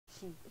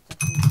she. It's a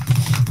she.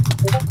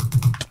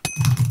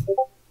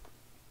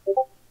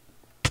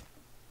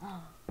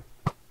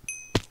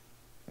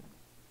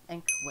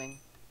 Ink wing.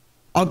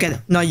 I'll get it.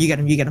 No, you get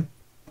him. You get him.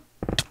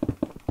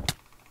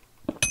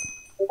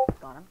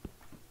 Got him.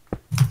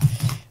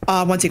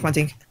 One tick.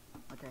 Okay.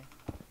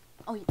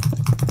 Oh, yeah.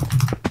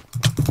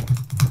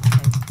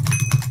 Okay.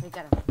 We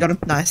got him. Got him.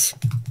 Nice.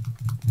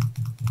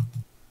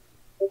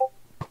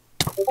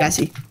 Yeah, I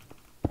see.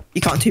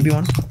 You can't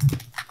 2v1.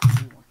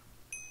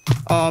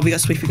 Oh, we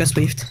got sweeped.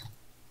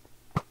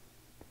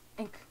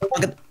 Ink.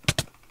 I'll get...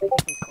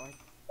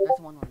 There's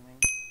one on wing.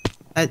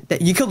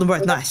 You killed them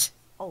both. Nice.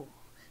 Oh.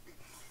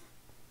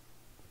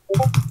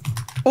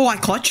 Oh, I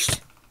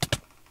clutched.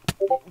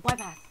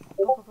 Bypass.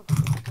 Go.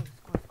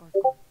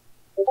 Score.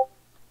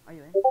 Are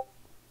you in?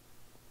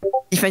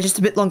 Defense just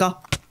a bit longer.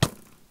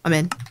 I'm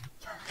in.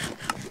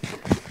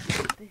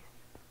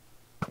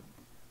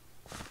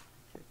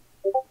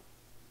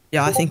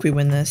 Yeah, I think we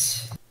win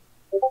this.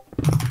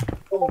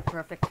 Oh,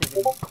 perfect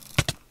activity.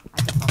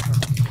 I just saw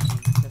perfect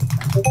activity.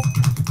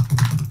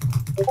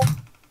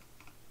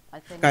 I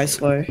think Guys,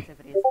 slow.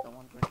 activity is the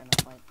one we're gonna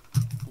fight.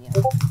 Yeah.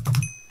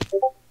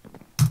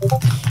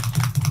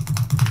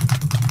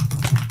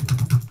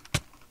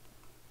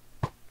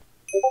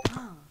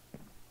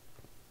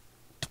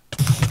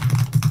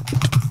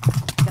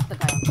 Get the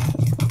guy on.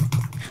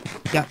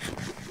 Yeah.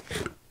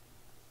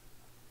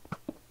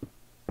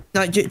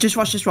 No, just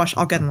rush.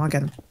 I'll get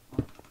him.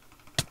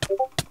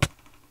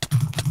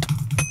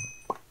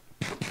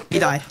 He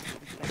died.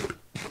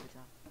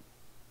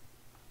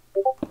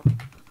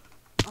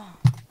 Oh,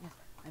 yes,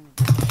 I'm in.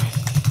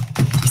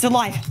 He's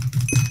alive.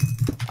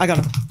 I got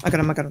him. I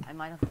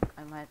might.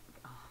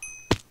 Oh.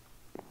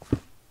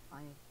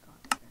 I got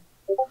scared.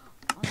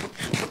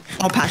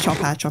 I'll patch.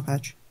 Okay.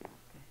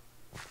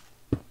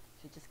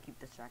 Should just keep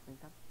distracting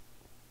them.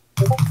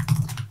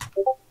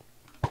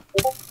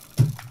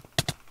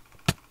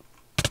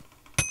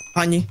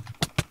 On you.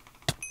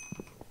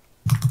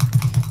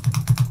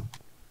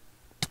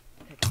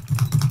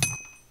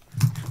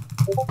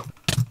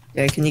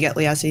 Yeah, can you get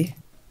Liazzi?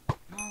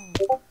 No.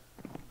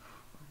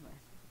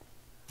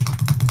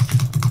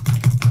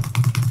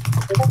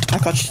 I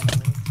got you.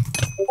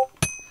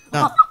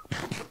 No.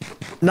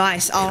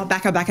 Nice. Oh,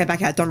 back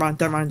out. Don't run.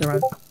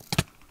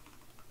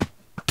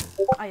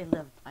 I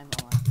lived. I'm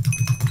alive.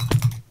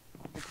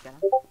 Did you get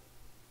him?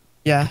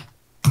 Yeah.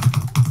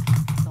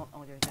 Don't.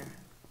 Oh, you're there.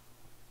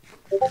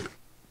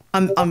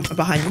 I'm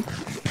behind you.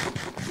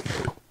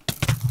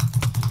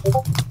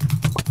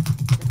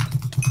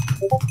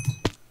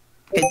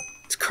 Okay,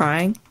 it's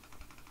crying.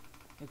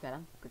 You got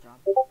him? Good job.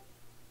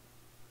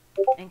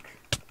 Ink.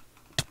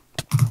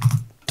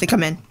 Think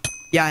I'm in.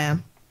 Yeah, I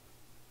am.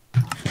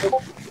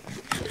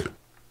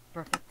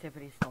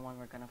 Perfectivity is the one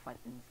we're gonna fight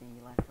in the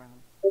last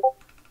round.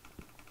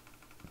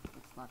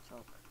 It's not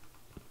choke.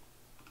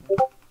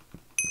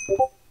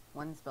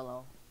 One's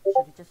below.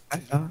 Should we just do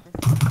this?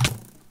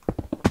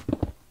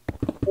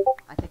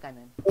 I think I'm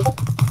in.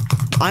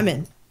 I'm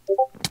in.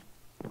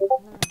 No,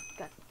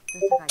 got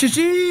this guy.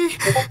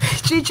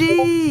 GG!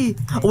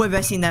 We're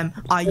versing them.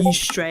 Are you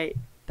straight?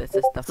 This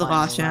is the The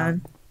last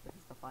round. This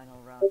is the final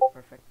round.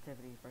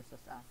 Perfectivity versus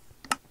us.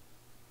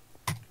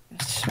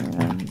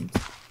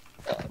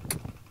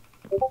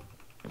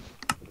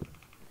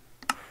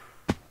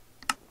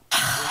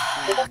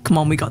 Come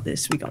on, we got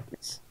this.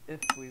 If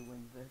we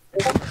win this.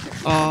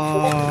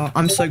 Oh,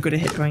 I'm so good at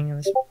hit going in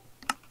this.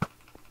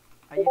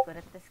 Are you good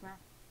at this map?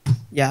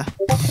 Yeah.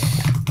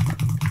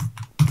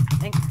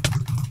 Ink.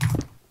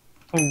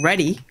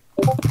 Already?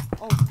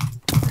 Oh,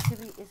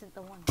 perfectivity isn't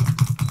the one.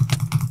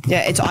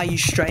 Yeah, it's Are You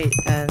Straight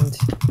and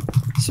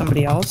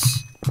somebody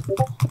else.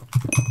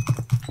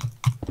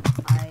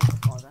 I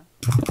saw that.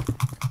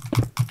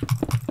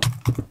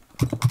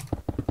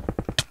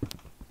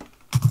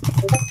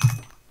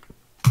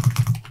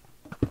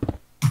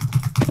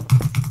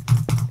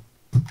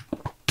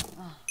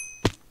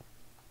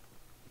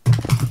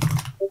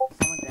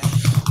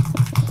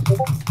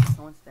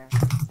 Someone's there.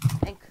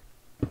 Ink.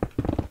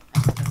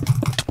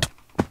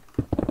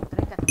 Did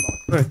I get them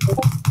both? Bro.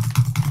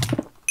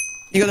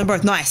 You got them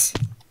both. Nice.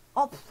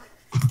 Oh!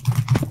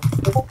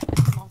 Get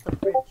them off the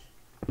bridge.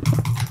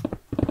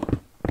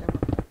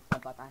 I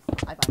bypassed.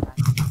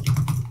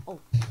 Oh.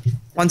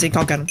 One tick,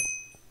 I'll get him.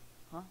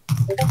 Huh?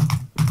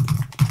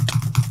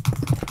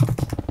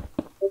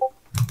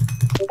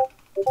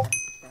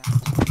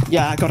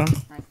 Yeah, I got him.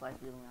 Nice life,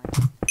 really nice.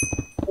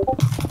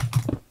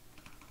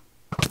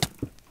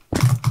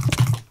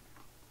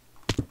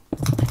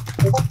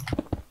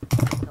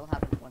 Still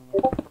haven't won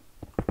yet.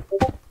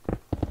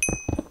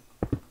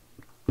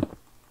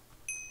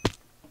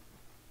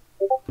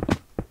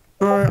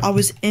 Bro, I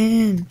was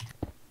in.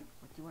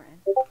 What, you were in?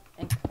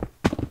 Ink.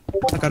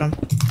 I got him.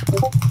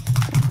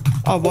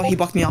 Oh, well, he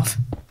blocked me off.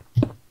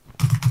 I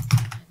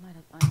might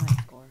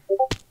score.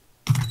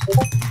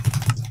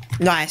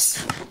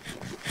 Nice.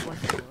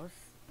 Was it close?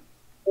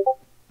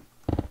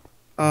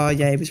 Oh,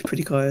 yeah, it was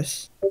pretty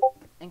close.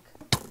 Ink.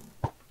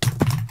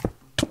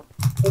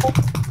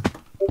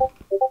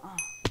 Oh.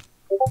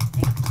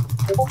 Ink.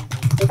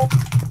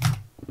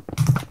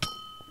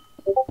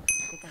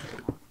 think I hit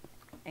him off.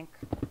 Ink.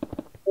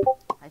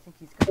 I think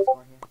he's gonna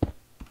score here.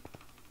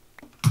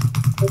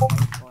 Yeah,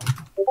 he scored.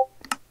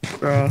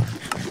 Bro.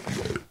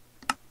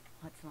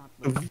 Let's not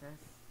lose this.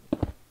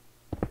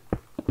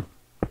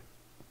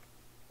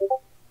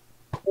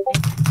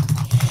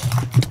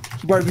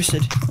 Bro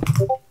boosted.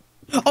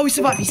 Oh, he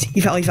survived.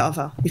 He fell. How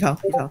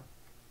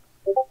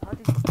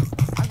did he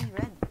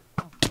red?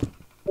 Oh.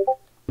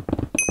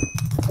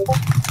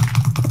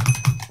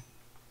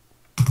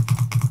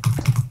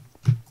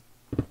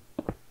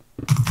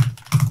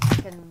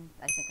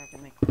 I think I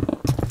can make this.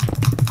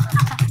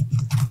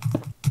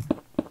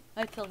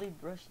 I totally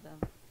brushed them.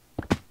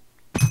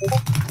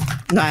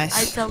 Nice.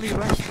 I totally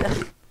rushed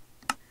them.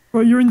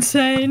 Bro, you're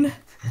insane.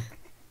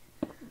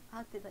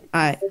 How did I do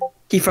Alright, that?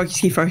 keep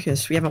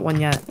focused. We haven't won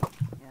yet.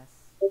 Yes.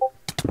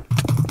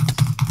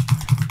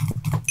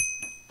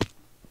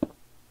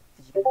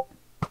 Did you get him?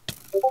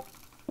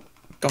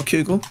 Got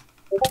Kugel. Oh,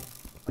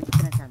 he's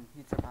gonna turn.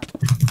 He'd survive.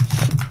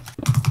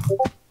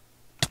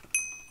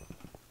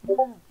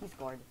 No. He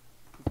scored.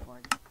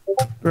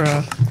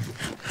 Bruh.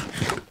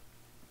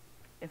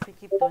 If we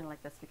keep doing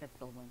like this, we can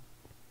still win.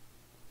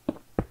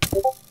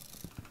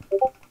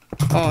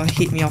 Oh, he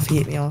hit me off. Oh,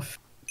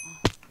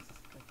 this is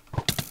good.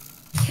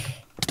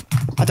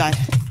 I died.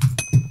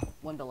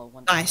 One below.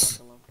 Nice.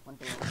 One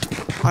below.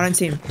 I don't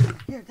see him.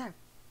 Here, there.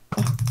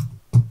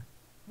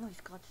 No,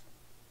 he's clutched.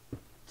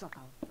 Drop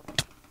out.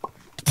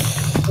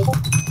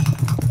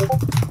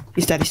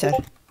 He's dead.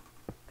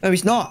 No,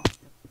 he's not.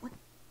 What?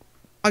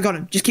 I got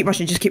him. Just keep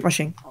rushing.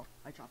 Oh,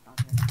 I dropped out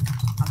here.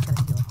 I was gonna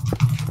steal it.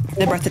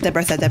 Dead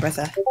breath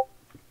there.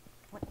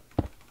 What?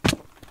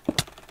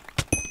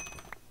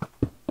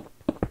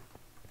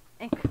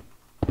 Ink.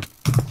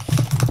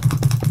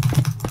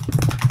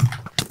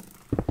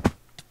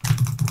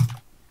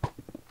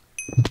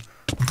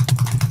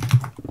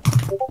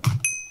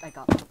 I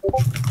got it.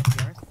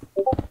 It's yours.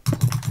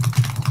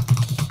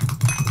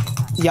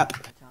 Yep.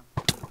 Good job.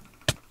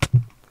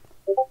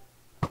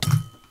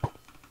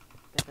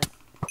 Get this.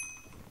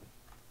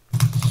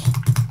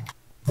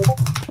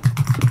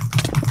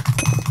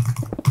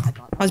 I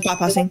got I was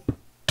bypassing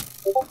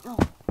No,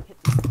 hit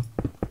me.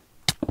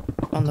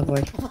 on the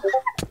void. Oh,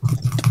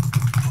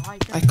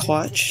 I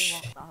clutched.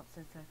 walked up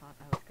since I thought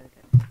I was gonna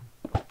get it.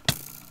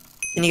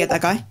 Can you get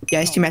that guy?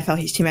 Yeah, his teammate fell.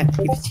 His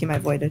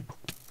teammate voided.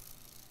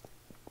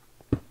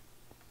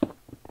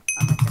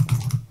 I'm like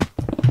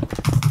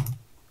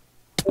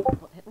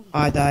what hit me?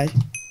 I died.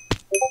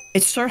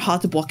 It's so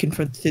hard to block in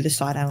front through the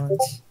side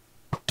islands.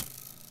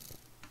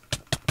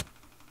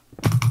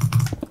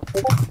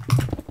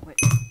 Wait.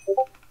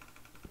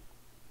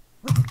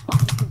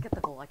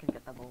 Oh, I can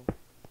get the goal.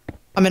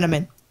 I'm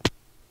in.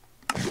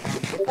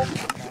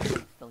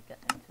 Still get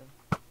into.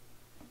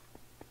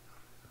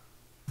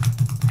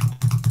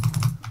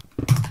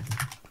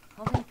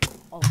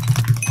 Oh.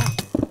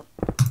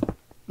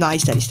 Nah,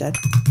 he's dead.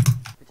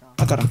 Good job.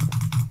 I got him.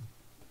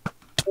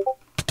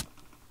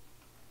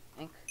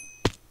 Ink.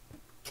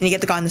 Can you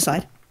get the guy on the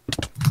side?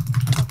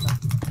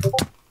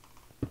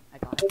 I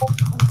got it. Oh,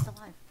 he's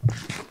alive.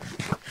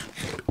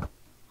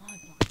 Oh, I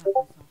blocked out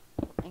myself.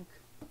 Ink.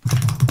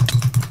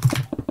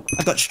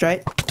 I got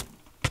straight.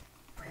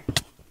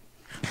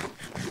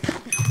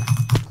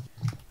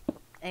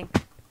 Ink.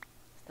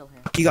 Still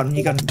here. You got him.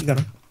 He's good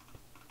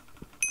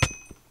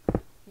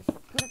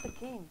at the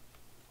game.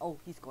 Oh,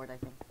 he scored, I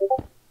think.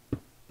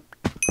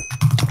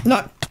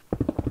 No,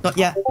 not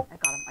yet. I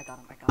got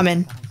him. I'm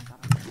in. I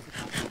got him.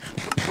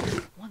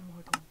 One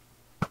more goal.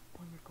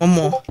 One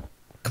more.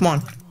 Come on.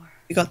 One more.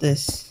 We got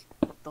this.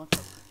 Don't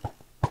touch.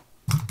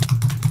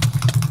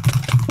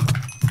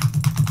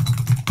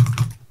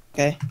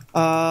 Okay.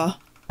 Oh,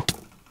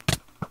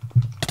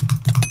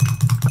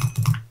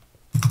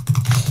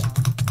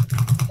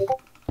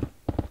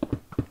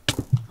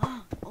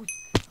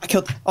 I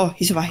killed. Oh,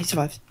 he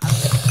survived.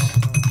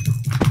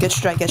 Get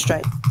straight.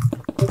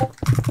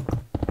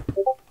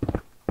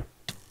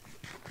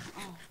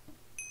 oh.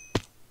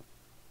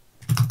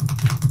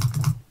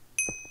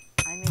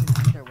 I made an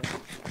underway.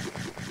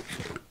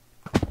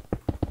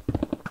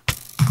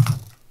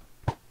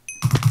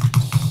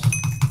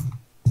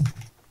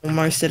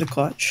 Almost at a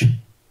clutch. If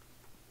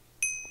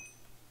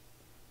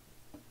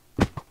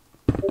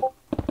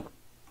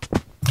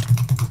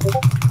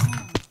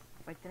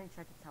I didn't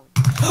check it out.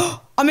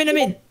 I'm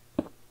in.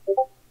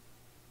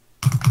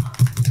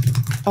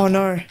 Oh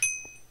no.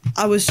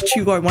 I was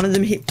too low. One of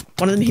them hit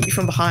me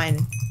from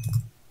behind.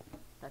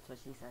 That's what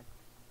she said.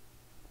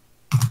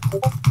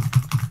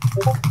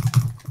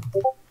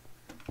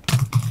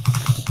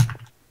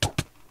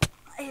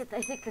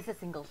 I think this is a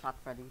single shot,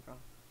 Freddy, bro.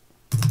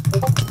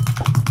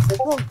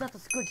 Whoa, that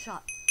was a good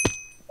shot.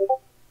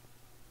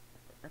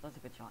 That was a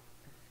good shot.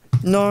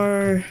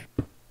 No.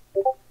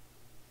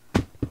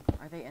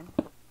 Are they in?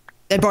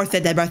 They're both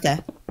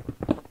there.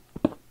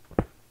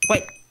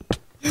 Wait.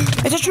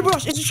 It's a triple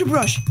rush. I can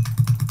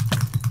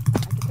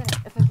get it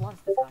if it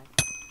wants this guy.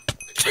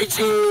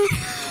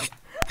 JT.